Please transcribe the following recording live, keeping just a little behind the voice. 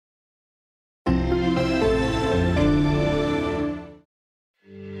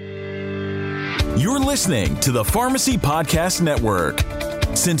You're listening to the Pharmacy Podcast Network.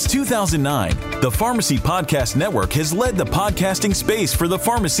 Since 2009, the Pharmacy Podcast Network has led the podcasting space for the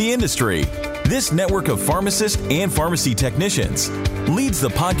pharmacy industry. This network of pharmacists and pharmacy technicians leads the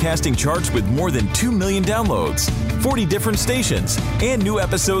podcasting charts with more than 2 million downloads, 40 different stations, and new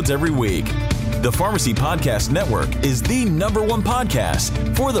episodes every week. The Pharmacy Podcast Network is the #1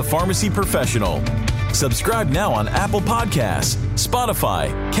 podcast for the pharmacy professional. Subscribe now on Apple Podcasts, Spotify,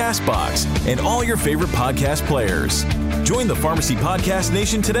 CastBox, and all your favorite podcast players. Join the Pharmacy Podcast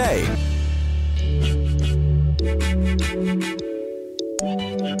Nation today.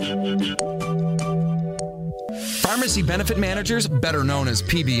 Pharmacy benefit managers, better known as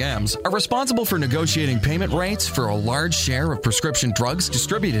PBMs, are responsible for negotiating payment rates for a large share of prescription drugs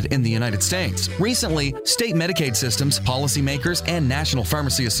distributed in the United States. Recently, state Medicaid systems, policymakers, and national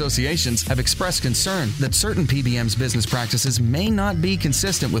pharmacy associations have expressed concern that certain PBMs' business practices may not be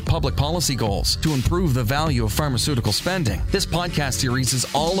consistent with public policy goals to improve the value of pharmaceutical spending. This podcast series is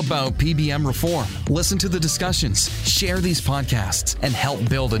all about PBM reform. Listen to the discussions, share these podcasts, and help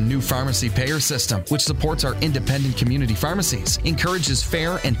build a new pharmacy payer system which supports our independent community pharmacies, encourages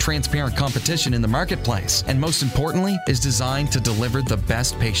fair and transparent competition in the marketplace, and most importantly, is designed to deliver the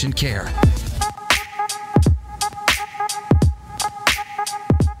best patient care.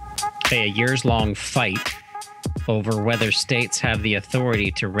 A years-long fight over whether states have the authority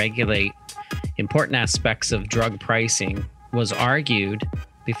to regulate important aspects of drug pricing was argued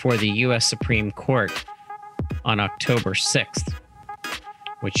before the U.S. Supreme Court on October 6th,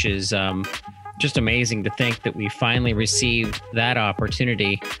 which is just amazing to think that we finally received that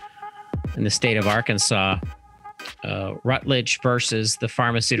opportunity in the state of Arkansas. Rutledge versus the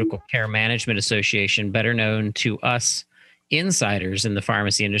Pharmaceutical Care Management Association, better known to us insiders in the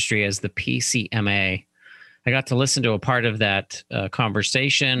pharmacy industry as the PCMA. I got to listen to a part of that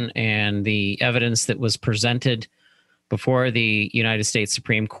conversation and the evidence that was presented before the United States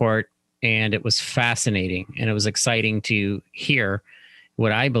Supreme Court, and it was fascinating, and it was exciting to hear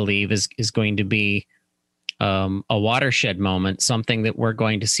what I believe is going to be a watershed moment, something that we're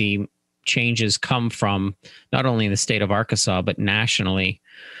going to see changes come from, not only in the state of Arkansas, but nationally.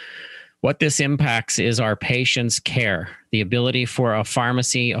 What this impacts is our patients' care, the ability for a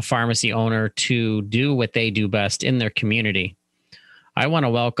pharmacy owner to do what they do best in their community. I want to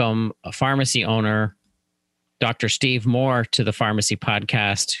welcome a pharmacy owner, Dr. Steve Moore, to the Pharmacy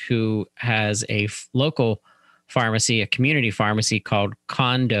Podcast, who has a local pharmacy, a community pharmacy called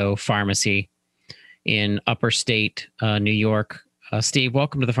Condo Pharmacy in upper state New York. Steve,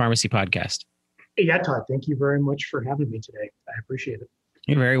 welcome to the Pharmacy Podcast. Yeah, Todd, thank you very much for having me today. I appreciate it.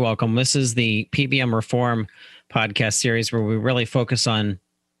 You're very welcome. This is the PBM Reform podcast series where we really focus on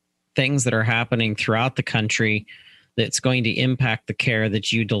things that are happening throughout the country that's going to impact the care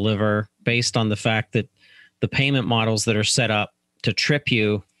that you deliver, based on the fact that the payment models that are set up to trip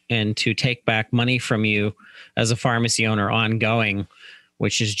you and to take back money from you as a pharmacy owner ongoing,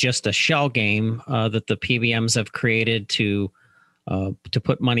 which is just a shell game that the PBMs have created to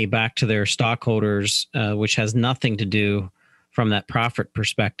put money back to their stockholders, which has nothing to do from that profit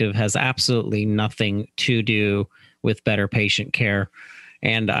perspective, has absolutely nothing to do with better patient care.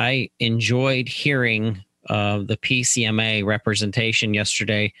 And I enjoyed hearing the PCMA representation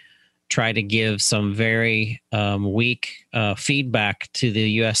yesterday try to give some very weak feedback to the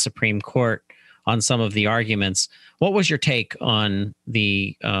U.S. Supreme Court on some of the arguments. What was your take on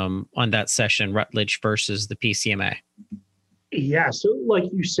the on that session, Rutledge versus the PCMA? Yeah, so like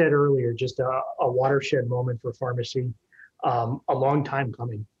you said earlier, just a watershed moment for pharmacy. A long time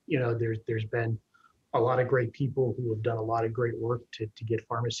coming. You know, there's been a lot of great people who have done a lot of great work to get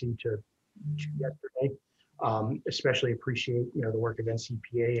pharmacy to yesterday. Especially appreciate, the work of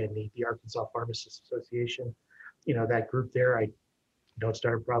NCPA and the Arkansas Pharmacists Association. That group there, I don't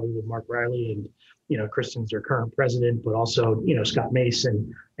start probably with Mark Riley and, Kristen's their current president, but also, Scott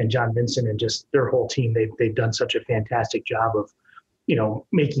Mason and John Vincent and just their whole team. They've done such a fantastic job of,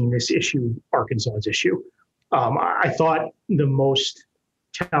 making this issue Arkansas's issue. I thought the most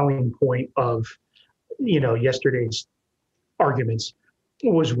telling point of, yesterday's arguments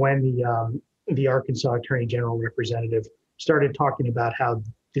was when the Arkansas Attorney General representative started talking about how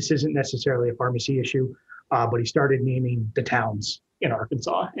this isn't necessarily a pharmacy issue, but he started naming the towns in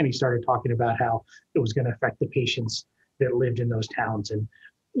Arkansas, and he started talking about how it was going to affect the patients that lived in those towns. And,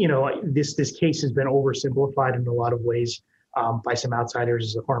 this case has been oversimplified in a lot of ways by some outsiders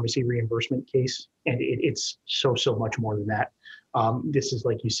as a pharmacy reimbursement case, and it's so much more than that. This is,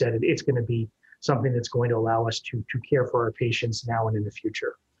 like you said, it's going to be something that's going to allow us to care for our patients now and in the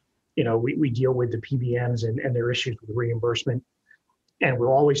future. We deal with the PBMs and their issues with reimbursement. And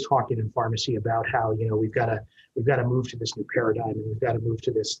we're always talking in pharmacy about how, we've got to move to this new paradigm, and we've got to move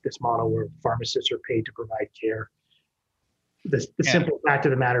to this model where pharmacists are paid to provide care. The simple fact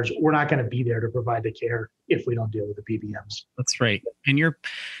of the matter is we're not going to be there to provide the care if we don't deal with the PBMs. That's right. And you're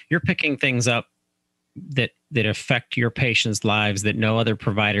picking things up that affect your patients' lives that no other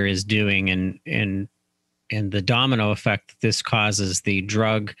provider is doing, and the domino effect that this causes, the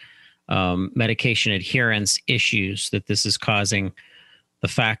drug medication adherence issues that this is causing, the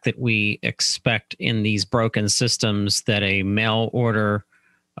fact that we expect in these broken systems that a mail order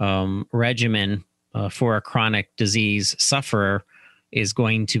regimen for a chronic disease sufferer is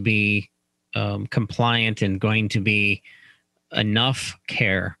going to be compliant and going to be enough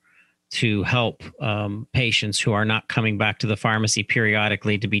care to help patients who are not coming back to the pharmacy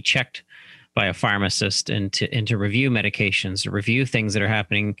periodically to be checked by a pharmacist and to review medications, to review things that are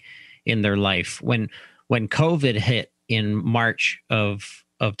happening in their life. When COVID hit in March of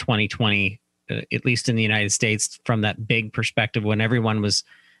 2020, at least in the United States, from that big perspective, when everyone was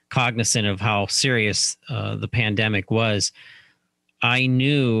cognizant of how serious the pandemic was, I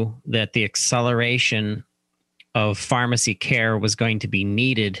knew that the acceleration of pharmacy care was going to be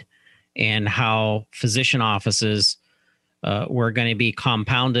needed, and how physician offices were going to be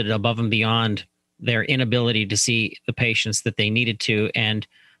compounded above and beyond their inability to see the patients that they needed to. And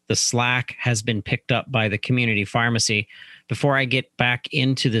the slack has been picked up by the community pharmacy. Before I get back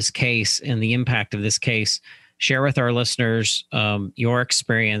into this case and the impact of this case, share with our listeners your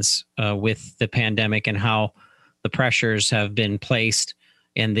experience with the pandemic and how the pressures have been placed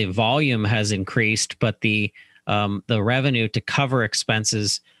and the volume has increased, but the revenue to cover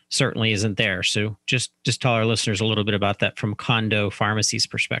expenses certainly isn't there. So just tell our listeners a little bit about that from Condo Pharmacy's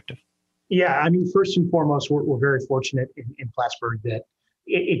perspective. Yeah, I mean, first and foremost, we're very fortunate in Plattsburgh that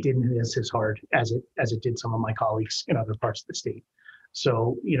it didn't hit us as hard as it did some of my colleagues in other parts of the state.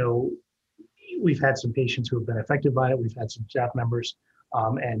 So, we've had some patients who have been affected by it. We've had some staff members,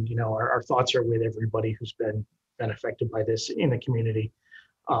 and our thoughts are with everybody who's been affected by this in the community,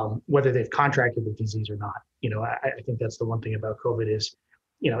 whether they've contracted the disease or not. I think that's the one thing about COVID is,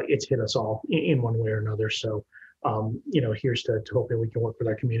 it's hit us all in one way or another. So, here's to hoping we can work with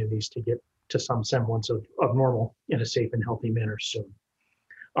our communities to get to some semblance of normal in a safe and healthy manner soon.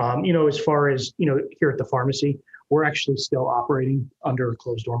 As far as, here at the pharmacy, we're actually still operating under a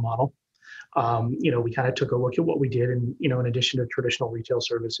closed door model. We kind of took a look at what we did, and, in addition to traditional retail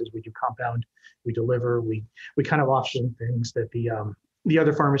services, we do compound, we deliver, we kind of offer some things that the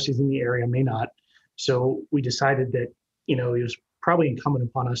other pharmacies in the area may not. So we decided that, it was probably incumbent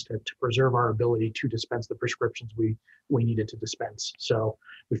upon us to preserve our ability to dispense the prescriptions we needed to dispense. So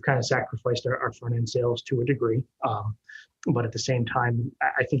we've kind of sacrificed our front end sales to a degree. But at the same time,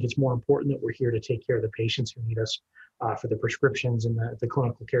 I think it's more important that we're here to take care of the patients who need us for the prescriptions and the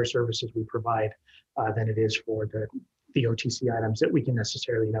clinical care services we provide than it is for the OTC items that we can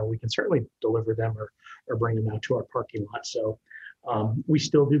necessarily, we can certainly deliver them or bring them out to our parking lot. So we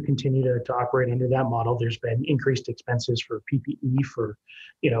still do continue to operate under that model. There's been increased expenses for PPE,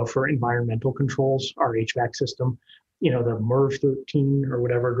 for environmental controls, our HVAC system, the MERV 13 or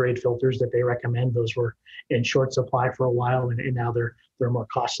whatever grade filters that they recommend. Those were in short supply for a while, and now they're more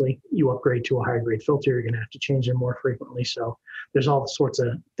costly. You upgrade to a higher grade filter, you're going to have to change them more frequently. So there's all sorts of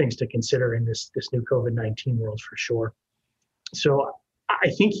things to consider in this new COVID-19 world for sure. So I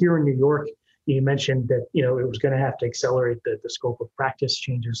think here in New York, you mentioned that, it was going to have to accelerate the scope of practice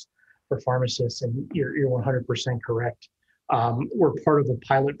changes for pharmacists, and you're 100% correct. We're part of a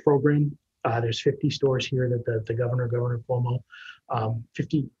pilot program. There's 50 stores here that the Governor Cuomo,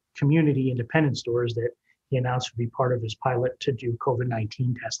 50 community independent stores that he announced would be part of his pilot to do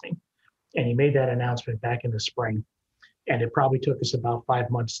COVID-19 testing. And he made that announcement back in the spring. And it probably took us about 5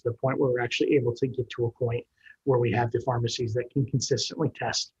 months to the point where we're actually able to get to a point where we have the pharmacies that can consistently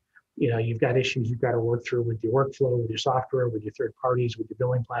test. You've got issues you've got to work through with your workflow, with your software, with your third parties, with your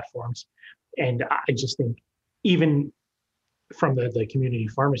billing platforms. And I just think even from the community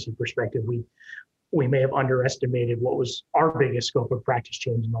pharmacy perspective, we may have underestimated what was our biggest scope of practice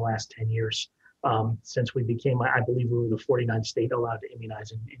change in the last 10 years. Since we became, I believe we were the 49th state allowed to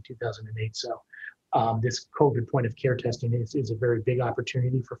immunize in 2008. So this COVID point of care testing is a very big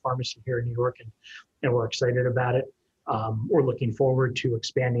opportunity for pharmacy here in New York, and we're excited about it. We're looking forward to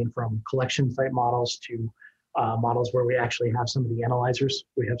expanding from collection type models to models where we actually have some of the analyzers.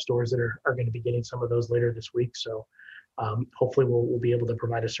 We have stores that are going to be getting some of those later this week. So hopefully we'll be able to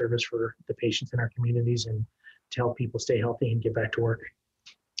provide a service for the patients in our communities and to help people stay healthy and get back to work.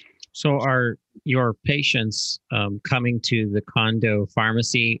 So are your patients coming to the Condo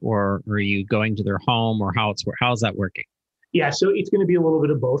Pharmacy, or are you going to their home, or how's that working? Yeah, so it's going to be a little bit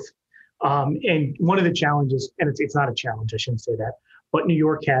of both. And one of the challenges, and it's not a challenge, I shouldn't say that, but New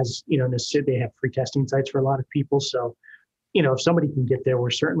York has, they have free testing sites for a lot of people. So, if somebody can get there, we're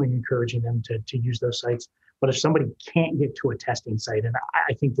certainly encouraging them to use those sites. But if somebody can't get to a testing site, and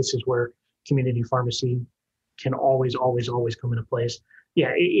I think this is where community pharmacy can always come into place.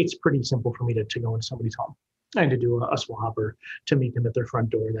 Yeah, it's pretty simple for me to go into somebody's home and to do a swab or to meet them at their front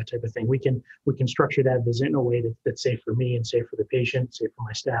door, that type of thing. We can structure that visit in a way that's safe for me and safe for the patient, safe for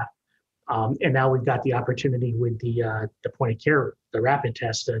my staff. And now we've got the opportunity with the point of care, the rapid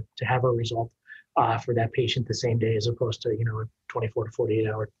test to have a result for that patient the same day, as opposed to a 24 to 48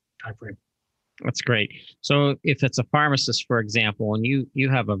 hour time frame. That's great. So if it's a pharmacist, for example, and you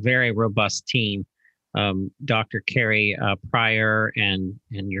have a very robust team, Dr. Carrie Pryor and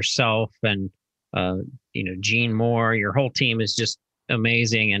yourself and Gene Moore, your whole team is just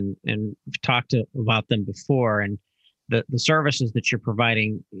amazing, and we've talked about them before, and the services that you're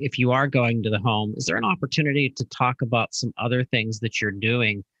providing. If you are going to the home, is there an opportunity to talk about some other things that you're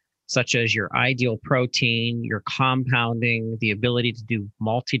doing, such as your ideal protein, your compounding, the ability to do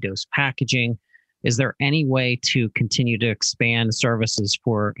multi-dose packaging? Is there any way to continue to expand services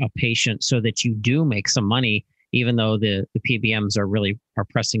for a patient so that you do make some money, even though the PBMs are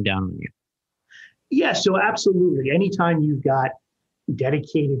pressing down on you? Yeah, so absolutely. Anytime you've got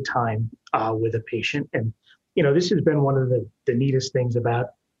dedicated time with a patient, and this has been one of the neatest things about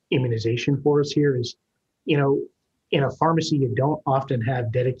immunization for us here is, in a pharmacy, you don't often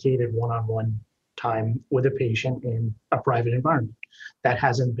have dedicated one-on-one time with a patient in a private environment. That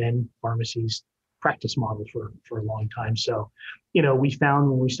hasn't been pharmacy's practice model for a long time. So, we found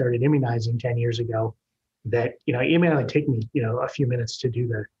when we started immunizing 10 years ago that, it may only take me, a few minutes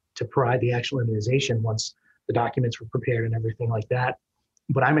to provide the actual immunization once the documents were prepared and everything like that.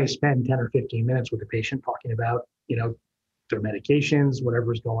 But I may spend 10 or 15 minutes with the patient talking about, their medications,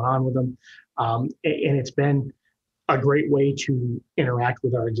 whatever's going on with them. And it's been a great way to interact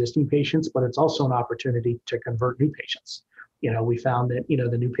with our existing patients, but it's also an opportunity to convert new patients. We found that,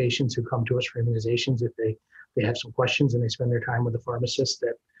 the new patients who come to us for immunizations, if they have some questions and they spend their time with the pharmacist,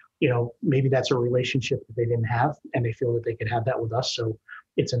 that, maybe that's a relationship that they didn't have and they feel that they could have that with us. So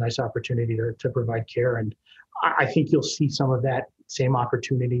it's a nice opportunity to provide care. And I think you'll see some of that same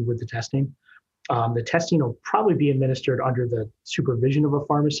opportunity with the testing. The testing will probably be administered under the supervision of a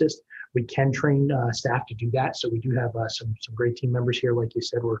pharmacist. We can train staff to do that. So we do have some great team members here. Like you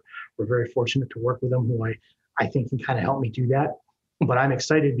said, we're very fortunate to work with them, who I think can kind of help me do that. But I'm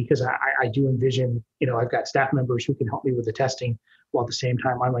excited because I do envision, I've got staff members who can help me with the testing, while at the same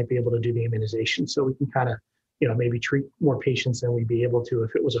time I might be able to do the immunization. So we can kind of, maybe treat more patients than we'd be able to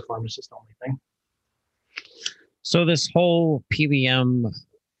if it was a pharmacist only thing. So this whole PBM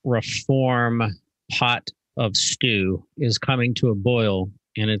reform pot of stew is coming to a boil,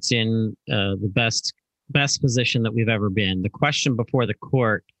 and it's in the best position that we've ever been. The question before the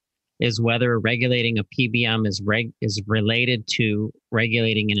court is whether regulating a PBM is related to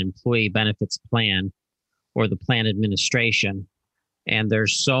regulating an employee benefits plan or the plan administration. And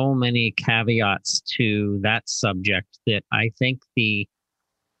there's so many caveats to that subject that I think the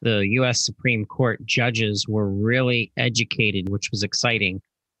U.S. Supreme Court judges were really educated, which was exciting.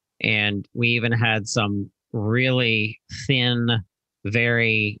 And we even had some really thin,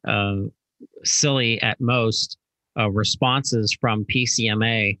 very silly at most responses from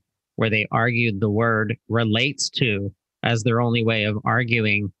PCMA, where they argued the word relates to as their only way of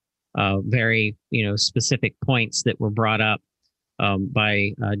arguing very specific points that were brought up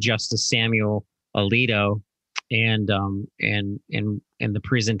by Justice Samuel Alito and the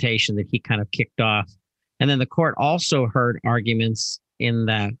presentation that he kind of kicked off. And then the court also heard arguments in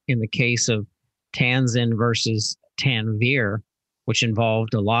the case of Tanzin versus Tanvir, which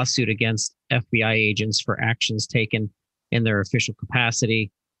involved a lawsuit against FBI agents for actions taken in their official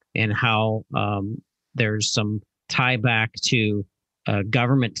capacity, and how there's some tie back to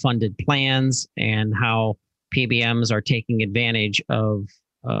government-funded plans and how PBMs are taking advantage of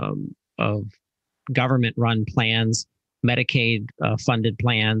government-run plans, Medicaid-funded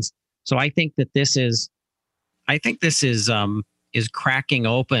plans. So I think that this is cracking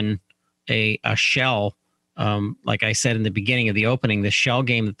open a shell. Like I said in the beginning of the opening, the shell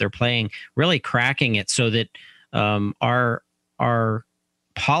game that they're playing, really cracking it so that our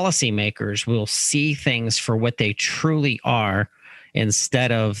policymakers will see things for what they truly are,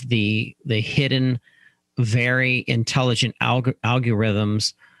 instead of the hidden, very intelligent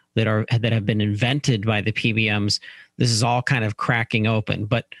algorithms that have been invented by the PBMs. This is all kind of cracking open.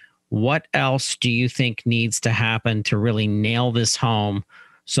 But what else do you think needs to happen to really nail this home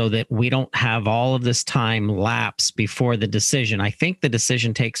so that we don't have all of this time lapse before the decision. I think the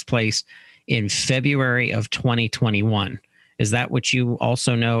decision takes place in February of 2021. Is that what you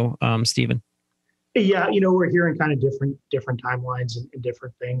also know, Stephen? Yeah, we're hearing kind of different timelines and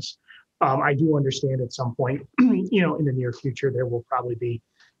different things. I do understand at some point, in the near future, there will probably be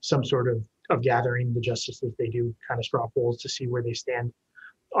some sort of gathering. The justices, they do kind of straw polls to see where they stand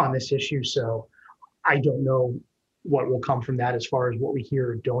on this issue. So I don't know what will come from that as far as what we hear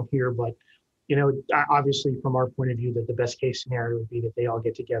or don't hear. But, obviously from our point of view, that the best case scenario would be that they all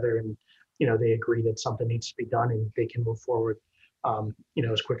get together and, they agree that something needs to be done and they can move forward,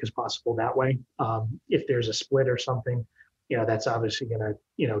 as quick as possible that way. If there's a split or something, that's obviously going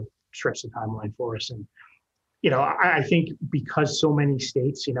to, stretch the timeline for us. And, I think because so many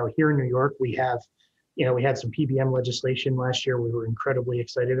states, here in New York, we had some PBM legislation last year we were incredibly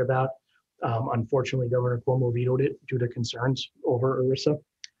excited about. Unfortunately, Governor Cuomo vetoed it due to concerns over ERISA.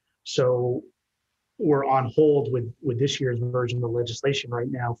 So we're on hold with this year's version of the legislation right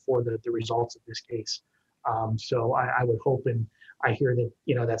now for the results of this case. So I would hope, and I hear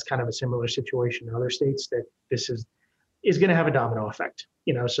that, that's kind of a similar situation in other states, that this is going to have a domino effect.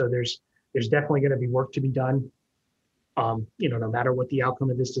 So there's definitely going to be work to be done, no matter what the outcome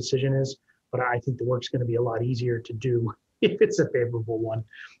of this decision is. But I think the work's going to be a lot easier to do if it's a favorable one.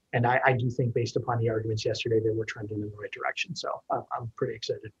 And I do think, based upon the arguments yesterday, that we're trending in the right direction. So I'm pretty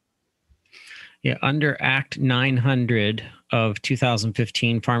excited. Yeah, under Act 900 of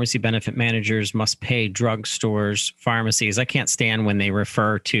 2015, pharmacy benefit managers must pay drugstores, pharmacies. I can't stand when they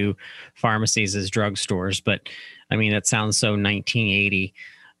refer to pharmacies as drugstores, but I mean, that sounds so 1980.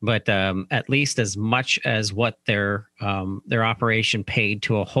 But at least as much as what their operation paid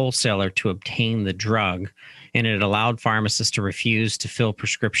to a wholesaler to obtain the drug, and it allowed pharmacists to refuse to fill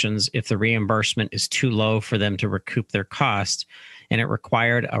prescriptions if the reimbursement is too low for them to recoup their cost. And it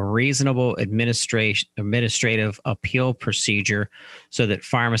required a reasonable administrative appeal procedure so that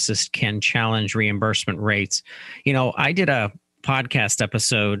pharmacists can challenge reimbursement rates. I did a podcast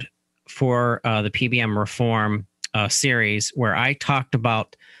episode for the PBM reform series where I talked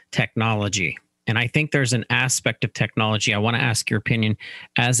about technology. And I think there's an aspect of technology. I want to ask your opinion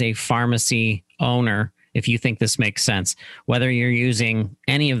as a pharmacy owner, if you think this makes sense. Whether you're using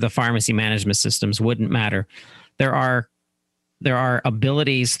any of the pharmacy management systems wouldn't matter. There are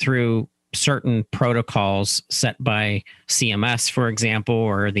abilities through certain protocols set by CMS, for example,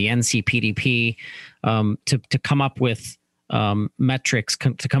 or the NCPDP, to come up with metrics,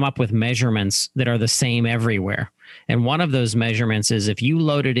 to come up with measurements that are the same everywhere. And one of those measurements is if you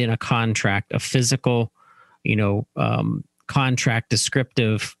loaded in a contract, a physical, contract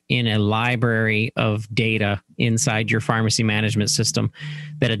descriptive in a library of data inside your pharmacy management system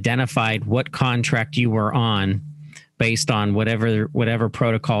that identified what contract you were on, based on whatever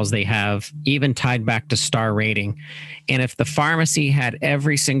protocols they have, even tied back to star rating. And if the pharmacy had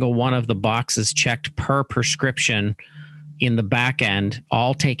every single one of the boxes checked per prescription in the back end,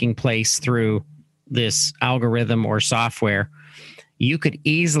 all taking place through this algorithm or software, you could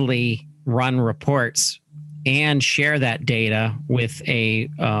easily run reports and share that data with a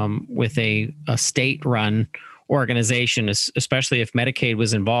state-run organization, especially if Medicaid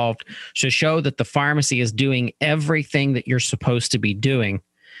was involved, to show that the pharmacy is doing everything that you're supposed to be doing,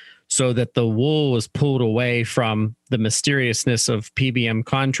 so that the wool is pulled away from the mysteriousness of PBM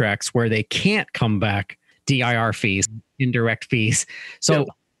contracts where they can't come back DIR fees, indirect fees. So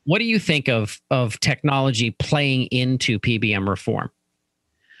what do you think of technology playing into PBM reform?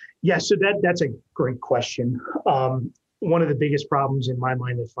 Yeah, so that's a great question. One of the biggest problems in my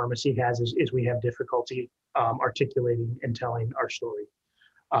mind that pharmacy has is we have difficulty articulating and telling our story.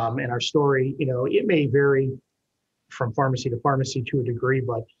 And our story, it may vary from pharmacy to pharmacy to a degree,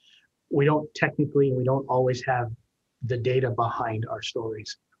 but we don't always have the data behind our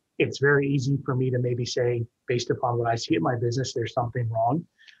stories. It's very easy for me to maybe say, based upon what I see at my business, there's something wrong.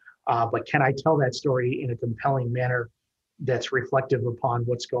 But can I tell that story in a compelling manner that's reflective upon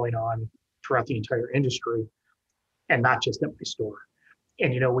what's going on throughout the entire industry and not just at my store?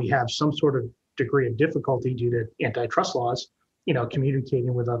 And, we have some sort of degree of difficulty due to antitrust laws,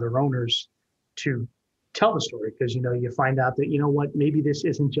 communicating with other owners to tell the story, because, you find out that, maybe this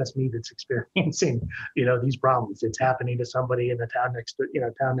isn't just me that's experiencing, these problems. It's happening to somebody in the town next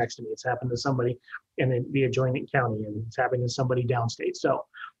to me. It's happened to somebody in the adjoining county, and it's happening to somebody downstate. So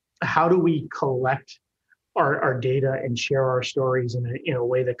how do we collect our data and share our stories in a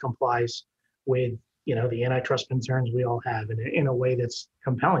way that complies with, the antitrust concerns we all have, and in a way that's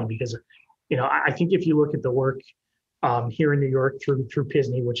compelling? Because, I think if you look at the work here in New York through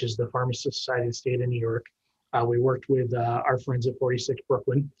PCMA, which is the Pharmacy Society of the State of New York, We worked with our friends at 46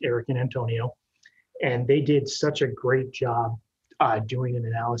 Brooklyn, Eric and Antonio, and they did such a great job doing an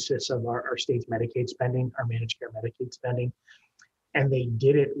analysis of our state's Medicaid spending, our managed care Medicaid spending. And they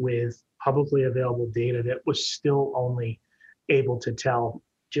did it with publicly available data that was still only able to tell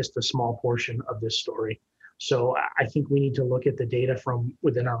just a small portion of this story. So I think we need to look at the data from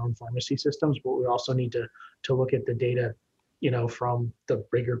within our own pharmacy systems, but we also need to look at the data, from the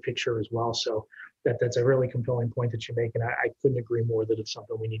bigger picture as well. So that's a really compelling point that you make. And I couldn't agree more that it's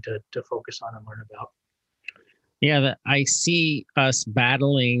something we need to focus on and learn about. Yeah, I see us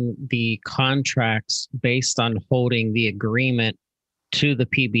battling the contracts based on holding the agreement to the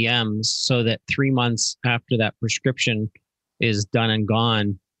PBMs so that 3 months after that prescription is done and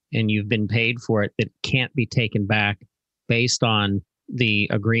gone and you've been paid for it, it can't be taken back based on the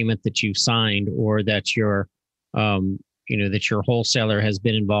agreement that you've signed or that your that your wholesaler has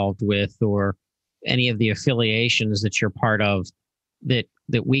been involved with or any of the affiliations that you're part of, that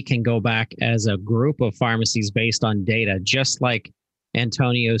we can go back as a group of pharmacies based on data, just like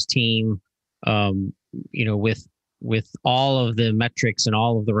Antonio's team, with all of the metrics and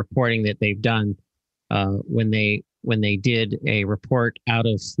all of the reporting that they've done. When they did a report out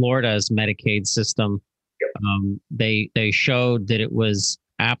of Florida's Medicaid system, they showed that it was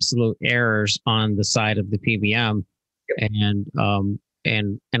absolute errors on the side of the PBM,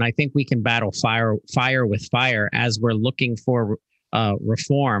 and I think we can battle fire with fire as we're looking for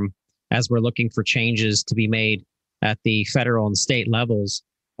reform, as we're looking for changes to be made at the federal and state levels,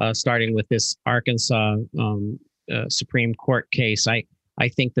 starting with this Arkansas Supreme Court case. I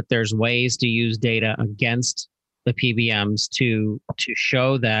think that there's ways to use data against the PBMs to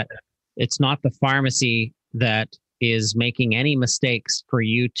show that it's not the pharmacy that is making any mistakes for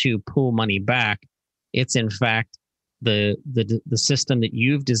you to pull money back. It's in fact the system that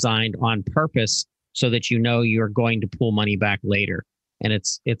you've designed on purpose so that you're going to pull money back later, and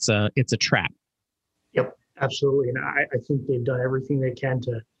it's a trap. Yep, absolutely, and I think they've done everything they can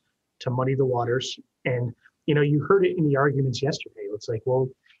to muddy the waters. And you heard it in the arguments yesterday. It's like, well,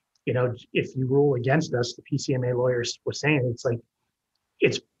 if you rule against us, the PCMA lawyers was saying, it's like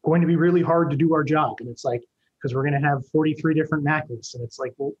it's going to be really hard to do our job, and it's like because we're going to have 43 different MAC lists, and it's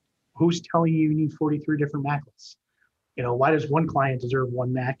like, well, who's telling you need 43 different MAC lists? Why does one client deserve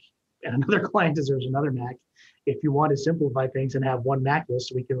one MAC and another client deserves another MAC? If you want to simplify things and have one MAC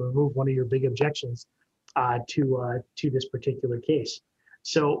list, we can remove one of your big objections to this particular case.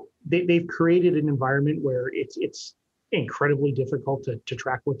 So they've created an environment where it's incredibly difficult to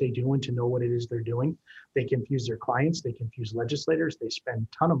track what they do and to know what it is they're doing. They confuse their clients, they confuse legislators, they spend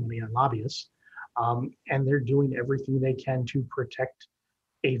a ton of money on lobbyists, and they're doing everything they can to protect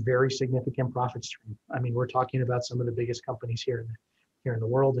a very significant profit stream. I mean, we're talking about some of the biggest companies here in the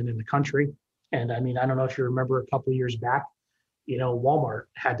world and in the country. And I mean, I don't know if you remember a couple of years back, Walmart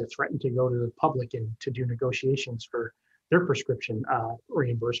had to threaten to go to the public and to do negotiations for their prescription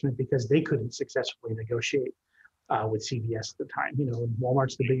reimbursement because they couldn't successfully negotiate with CVS at the time. And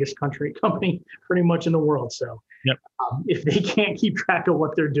Walmart's the biggest company pretty much in the world. So yep. If they can't keep track of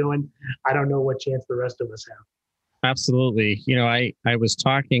what they're doing, I don't know what chance the rest of us have. Absolutely. I was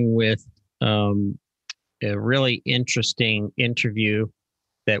talking with a really interesting interview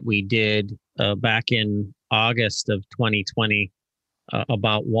that we did back in August of 2020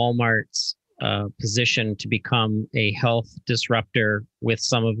 about Walmart's position to become a health disruptor with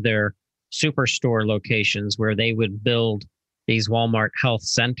some of their superstore locations, where they would build these Walmart health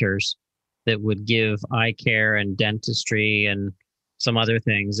centers that would give eye care and dentistry and some other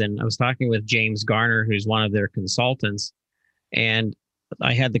things. And I was talking with James Garner, who's one of their consultants, and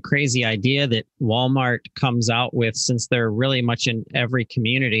I had the crazy idea that Walmart comes out with, since they're really much in every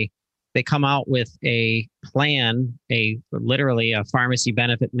community, they come out with a plan, literally a pharmacy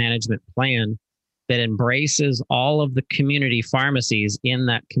benefit management plan that embraces all of the community pharmacies in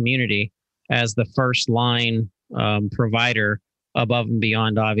that community as the first line provider, above and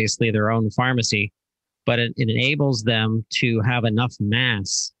beyond, obviously, their own pharmacy. But it enables them to have enough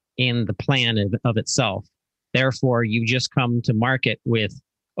mass in the plan of itself. Therefore, you just come to market with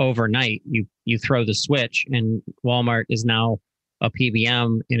overnight. You throw the switch, and Walmart is now a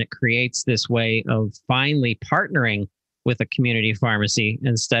PBM, and it creates this way of finally partnering with a community pharmacy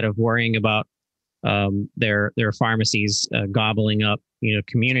instead of worrying about their pharmacies gobbling up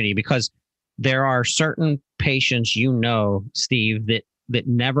community. Because there are certain patients, Steve, that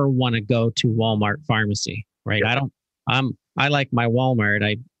never want to go to Walmart pharmacy, right? Yep. I like my Walmart.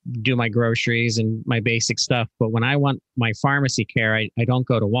 I do my groceries and my basic stuff. But when I want my pharmacy care, I don't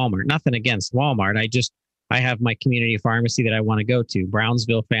go to Walmart. Nothing against Walmart. I have my community pharmacy that I want to go to,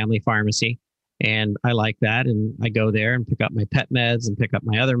 Brownsville Family Pharmacy. And I like that. And I go there and pick up my pet meds and pick up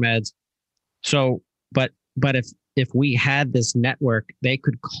my other meds. So, but if we had this network, they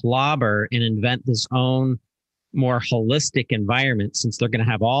could clobber and invent this own more holistic environment, since they're going to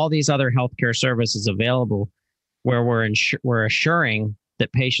have all these other healthcare services available, where we're assuring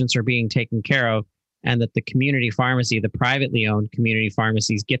that patients are being taken care of, and that the community pharmacy, the privately owned community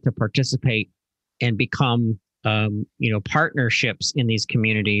pharmacies, get to participate and become, partnerships in these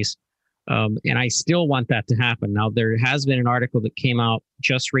communities. And I still want that to happen. Now, there has been an article that came out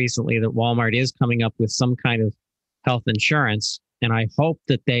just recently that Walmart is coming up with some kind of health insurance, and I hope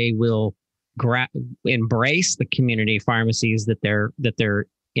that they will embrace the community pharmacies that they're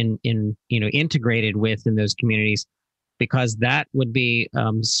integrated with in those communities, because that would be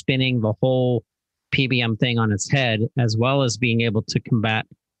spinning the whole PBM thing on its head, as well as being able to combat,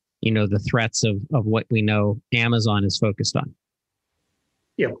 the threats of what we know Amazon is focused on.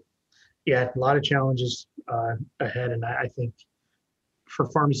 Yeah, a lot of challenges ahead, and I think for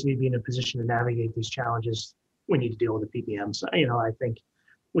pharmacy to be in a position to navigate these challenges, we need to deal with the PBMs. I think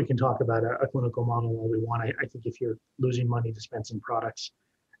we can talk about a clinical model all we want. I think if you're losing money dispensing products,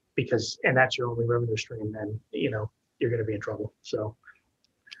 and that's your only revenue stream, then you're going to be in trouble. So,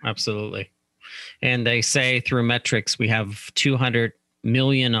 absolutely. And they say through metrics, we have 200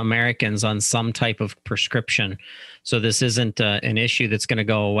 million Americans on some type of prescription. So this isn't an issue that's going to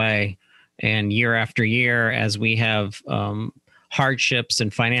go away. And year after year, as we have hardships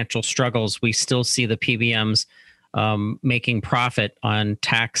and financial struggles, we still see the PBMs making profit on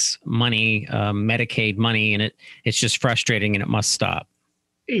tax money, Medicaid money, and it's just frustrating, and it must stop.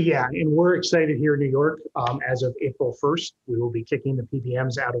 Yeah, and we're excited here in New York. As of April 1st, we will be kicking the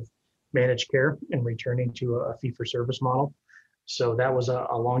PBMs out of managed care and returning to a fee-for-service model. So that was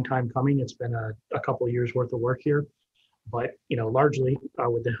a long time coming. It's been a couple of years worth of work here. But, largely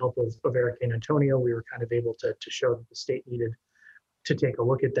with the help of Eric and Antonio, we were kind of able to show that the state needed to take a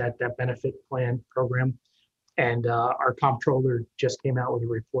look at that benefit plan program. And our comptroller just came out with a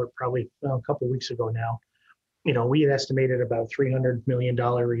report probably a couple of weeks ago now. We had estimated about $300 million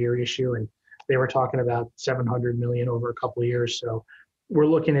a year issue, and they were talking about $700 million over a couple of years. So we're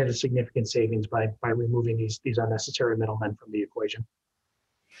looking at a significant savings by removing these unnecessary middlemen from the equation.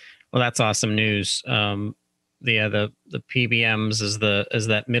 Well, that's awesome news. The PBMs is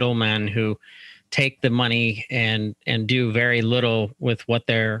that middleman who take the money and do very little with what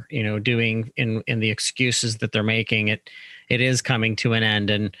they're doing in the excuses that they're making. It is coming to an end.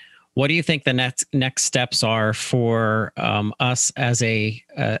 And what do you think the next steps are for us as a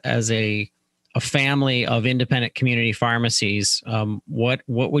family of independent community pharmacies? What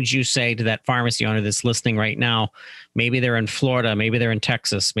would you say to that pharmacy owner that's listening right now? Maybe they're in Florida, maybe they're in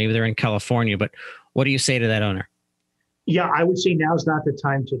Texas, maybe they're in California, but what do you say to that owner? Yeah, I would say now's not the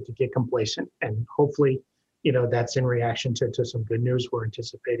time to get complacent, and hopefully, that's in reaction to some good news. We're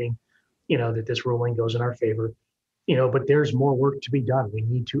anticipating, that this ruling goes in our favor, but there's more work to be done. We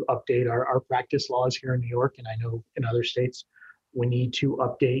need to update our practice laws here in New York, and I know in other states. We need to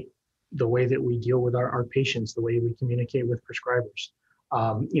update the way that we deal with our patients, the way we communicate with prescribers.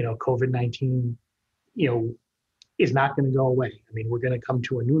 COVID-19, is not going to go away. I mean, we're going to come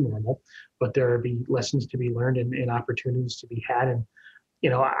to a new normal, but there will be lessons to be learned and opportunities to be had. And,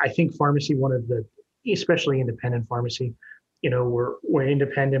 I think pharmacy, especially independent pharmacy, we're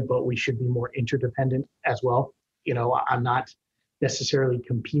independent, but we should be more interdependent as well. I'm not necessarily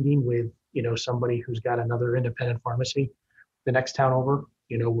competing with, somebody who's got another independent pharmacy the next town over.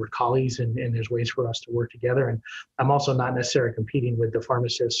 We're colleagues and there's ways for us to work together. And I'm also not necessarily competing with the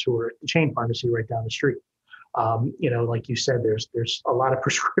pharmacists who are at the chain pharmacy right down the street. Like you said, there's a lot of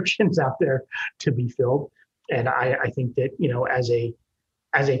prescriptions out there to be filled. And I think that,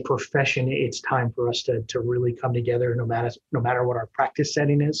 as a profession, it's time for us to really come together no matter what our practice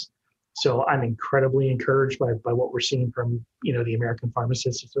setting is. So I'm incredibly encouraged by what we're seeing from, the American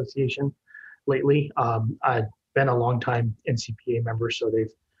Pharmacists Association lately. I've been a long time NCPA member, so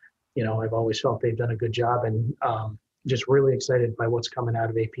I've always felt they've done a good job, and just really excited by what's coming out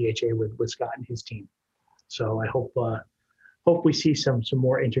of APHA with Scott and his team. So I hope we see some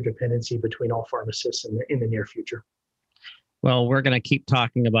more interdependency between all pharmacists in the near future. Well, we're going to keep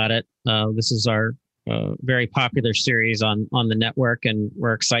talking about it. This is our very popular series on the network, and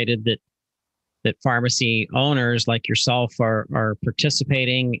we're excited that pharmacy owners like yourself are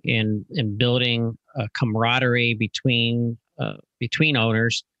participating in building a camaraderie between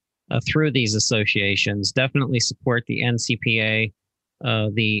owners through these associations. Definitely support the NCPA.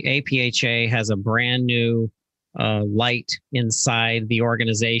 The APHA has a brand new light inside the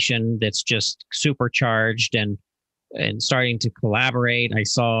organization that's just supercharged, and and starting to collaborate. I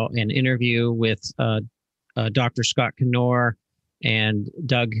saw an interview with Dr. Scott Knorr and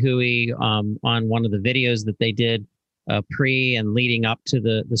Doug Huey on one of the videos that they did pre and leading up to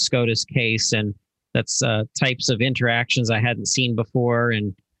the SCOTUS case. And that's types of interactions I hadn't seen before.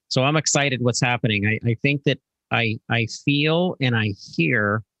 And so I'm excited what's happening. I think that I feel and I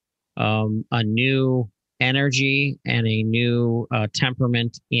hear a new energy and a new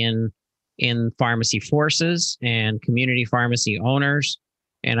temperament in pharmacy forces and community pharmacy owners.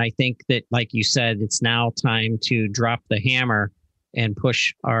 And I think that, like you said, it's now time to drop the hammer and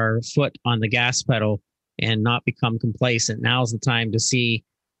push our foot on the gas pedal and not become complacent. Now's the time to see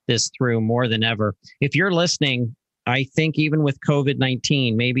this through more than ever. If you're listening, I think even with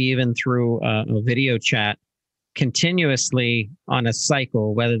COVID-19, maybe even through a video chat, continuously on a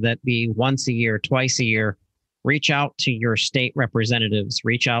cycle, whether that be once a year, twice a year, reach out to your state representatives,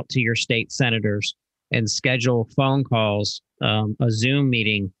 reach out to your state senators, and schedule phone calls, a Zoom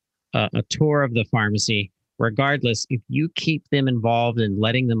meeting, a tour of the pharmacy. Regardless, if you keep them involved and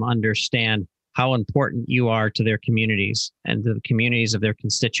letting them understand how important you are to their communities and to the communities of their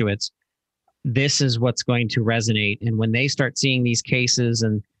constituents, this is what's going to resonate. And when they start seeing these cases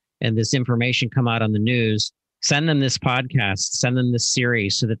and this information come out on the news, send them this podcast, send them this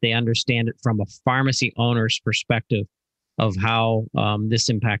series so that they understand it from a pharmacy owner's perspective of how this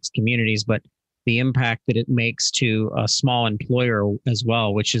impacts communities, but the impact that it makes to a small employer as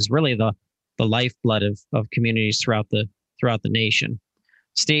well, which is really the lifeblood of communities throughout the nation.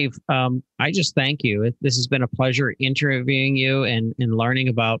 Steve, I just thank you. This has been a pleasure interviewing you and learning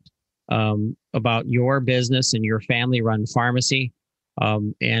about your business and your family-run pharmacy.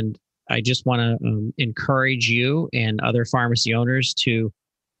 And I just want to encourage you and other pharmacy owners to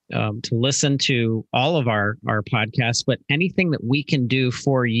listen to all of our podcasts, but anything that we can do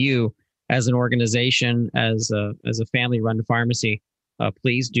for you as an organization, as a family-run pharmacy,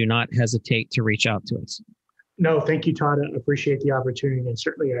 please do not hesitate to reach out to us. No, thank you, Todd. I appreciate the opportunity, and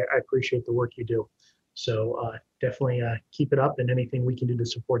certainly I appreciate the work you do. So definitely keep it up, and anything we can do to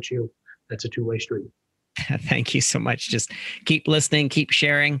support you, that's a two-way street. Thank you so much. Just keep listening, keep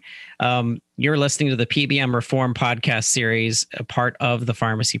sharing. You're listening to the PBM Reform podcast series, a part of the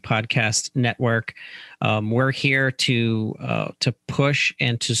Pharmacy Podcast Network. We're here to push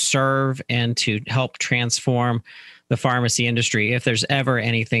and to serve and to help transform the pharmacy industry. If there's ever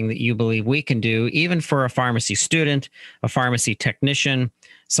anything that you believe we can do, even for a pharmacy student, a pharmacy technician,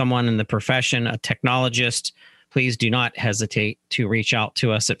 someone in the profession, a technologist, please do not hesitate to reach out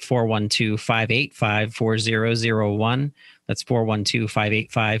to us at 412-585-4001. That's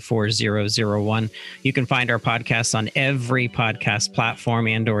 412-585-4001. You can find our podcasts on every podcast platform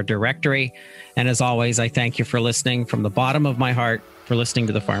and or directory. And as always, I thank you for listening from the bottom of my heart for listening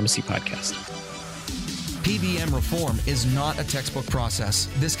to the Pharmacy Podcast. PBM reform is not a textbook process.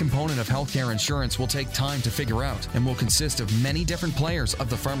 This component of healthcare insurance will take time to figure out and will consist of many different players of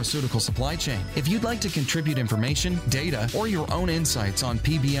the pharmaceutical supply chain. If you'd like to contribute information, data, or your own insights on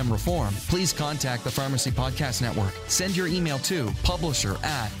PBM reform, please contact the Pharmacy Podcast Network. Send your email to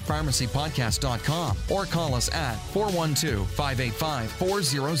publisher@pharmacypodcast.com or call us at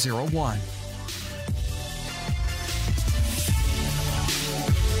 412-585-4001.